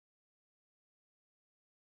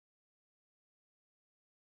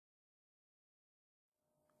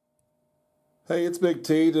Hey, it's Big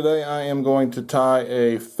T. Today I am going to tie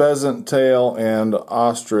a pheasant tail and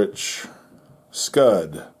ostrich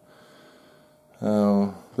scud.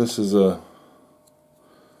 This is a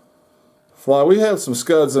fly. We have some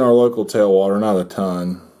scuds in our local tailwater, not a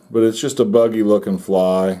ton, but it's just a buggy looking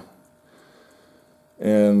fly.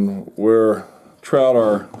 And where trout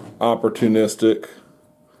are opportunistic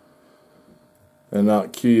and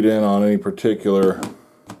not keyed in on any particular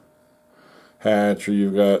hatch, or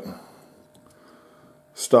you've got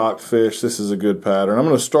stock fish, this is a good pattern. I'm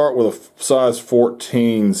going to start with a size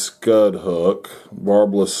 14 scud hook,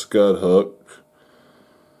 barbless scud hook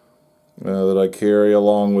that I carry,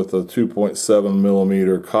 along with a 2.7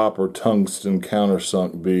 millimeter copper tungsten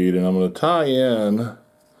countersunk bead, and I'm going to tie in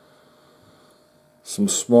some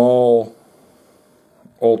small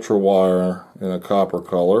ultra wire in a copper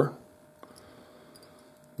color.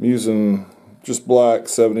 I'm using just black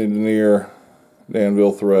 70 denier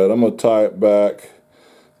Danville thread. I'm going to tie it back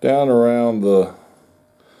down around the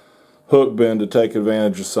hook bend to take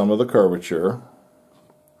advantage of some of the curvature.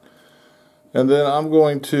 And then I'm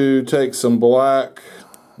going to take some black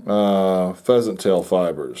pheasant tail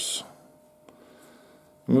fibers.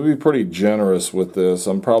 I'm going to be pretty generous with this.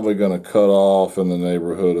 I'm probably going to cut off in the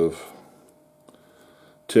neighborhood of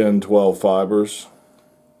 10-12 fibers.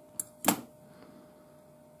 I'm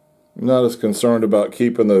not as concerned about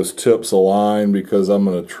keeping those tips aligned because I'm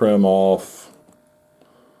going to trim off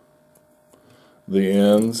the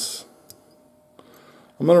ends.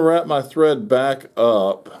 I'm going to wrap my thread back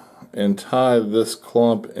up and tie this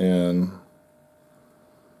clump in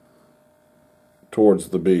towards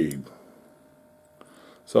the bead.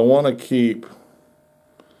 So I want to keep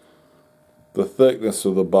the thickness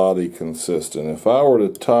of the body consistent. If I were to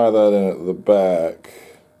tie that in at the back,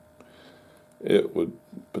 it would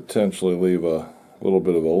potentially leave a little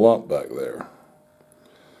bit of a lump back there.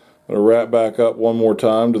 I'm going to wrap back up one more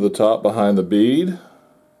time to the top behind the bead,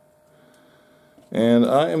 and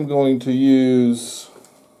I am going to use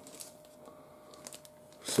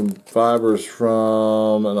some fibers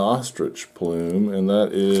from an ostrich plume, and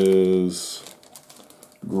that is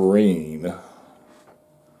green,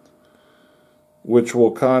 which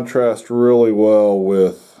will contrast really well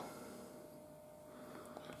with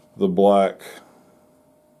the black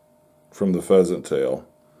from the pheasant tail.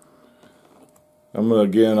 I'm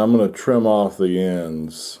going to trim off the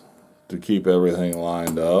ends to keep everything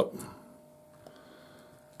lined up.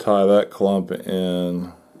 Tie that clump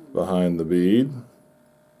in behind the bead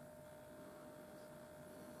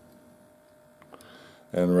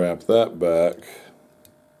and wrap that back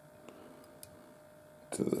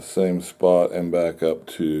to the same spot and back up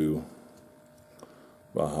to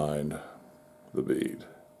behind the bead.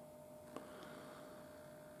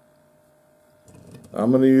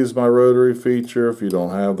 I'm going to use my rotary feature. If you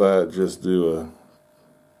don't have that, just do a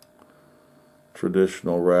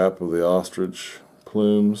traditional wrap of the ostrich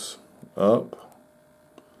plumes up.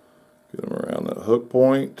 Get them around that hook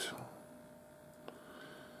point.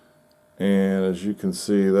 And as you can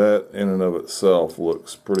see, that in and of itself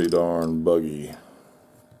looks pretty darn buggy.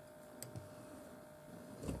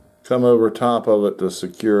 Come over top of it to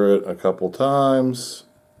secure it a couple times.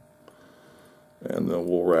 And then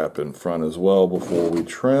we'll wrap in front as well before we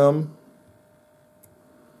trim.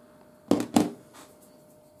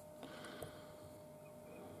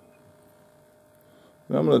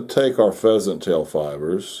 Now I'm going to take our pheasant tail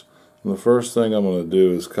fibers, and the first thing I'm going to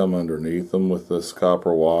do is come underneath them with this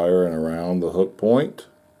copper wire and around the hook point.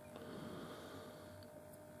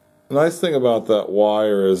 The nice thing about that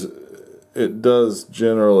wire is it does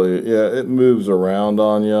generally, it moves around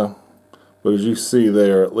on you. But as you see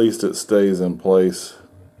there, at least it stays in place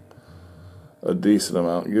a decent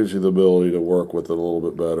amount. It gives you the ability to work with it a little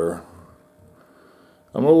bit better.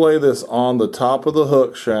 I'm going to lay this on the top of the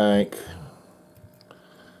hook shank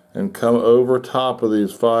and come over top of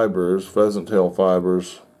these fibers, pheasant tail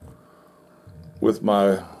fibers, with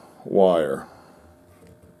my wire.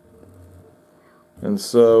 And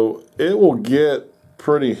so it will get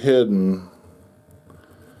pretty hidden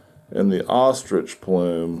in the ostrich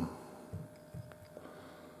plume,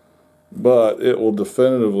 but it will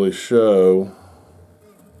definitively show.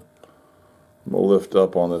 I'm going to lift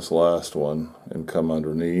up on this last one and come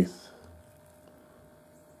underneath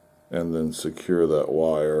and then secure that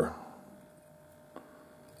wire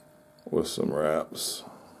with some wraps.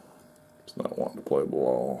 It's not wanting to play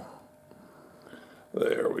ball.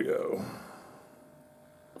 There we go.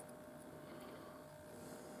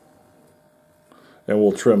 And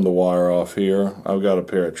we'll trim the wire off here. I've got a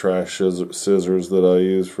pair of trash scissors that I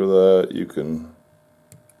use for that. You can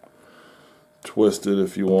twist it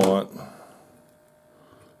if you want.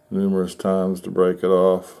 numerous times to break it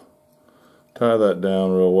off. Tie that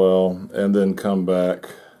down real well, and then come back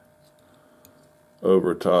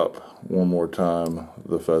over top one more time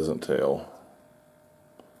the pheasant tail.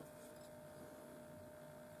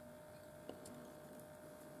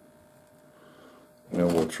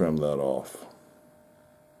 And we'll trim that off.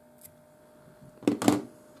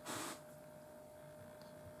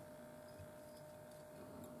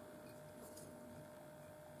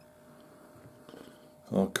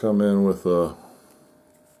 I'll come in with a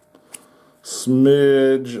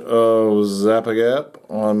smidge of Zap-A-Gap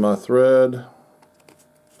on my thread.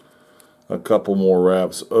 A couple more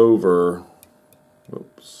wraps over.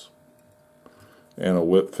 Oops. And a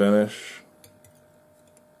whip finish.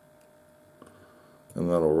 And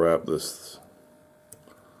that'll wrap this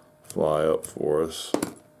fly up for us.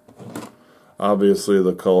 Obviously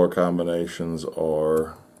the color combinations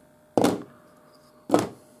are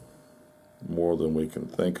more than we can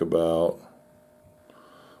think about,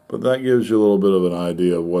 but that gives you a little bit of an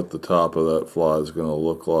idea of what the top of that fly is going to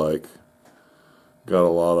look like. Got a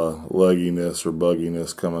lot of legginess or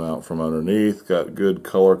bugginess coming out from underneath, got good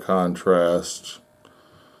color contrast.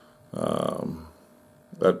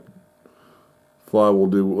 That fly will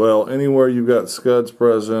do well anywhere you've got scuds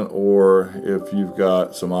present, or if you've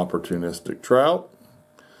got some opportunistic trout.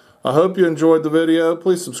 I hope you enjoyed the video.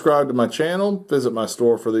 Please subscribe to my channel, visit my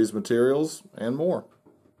store for these materials, and more.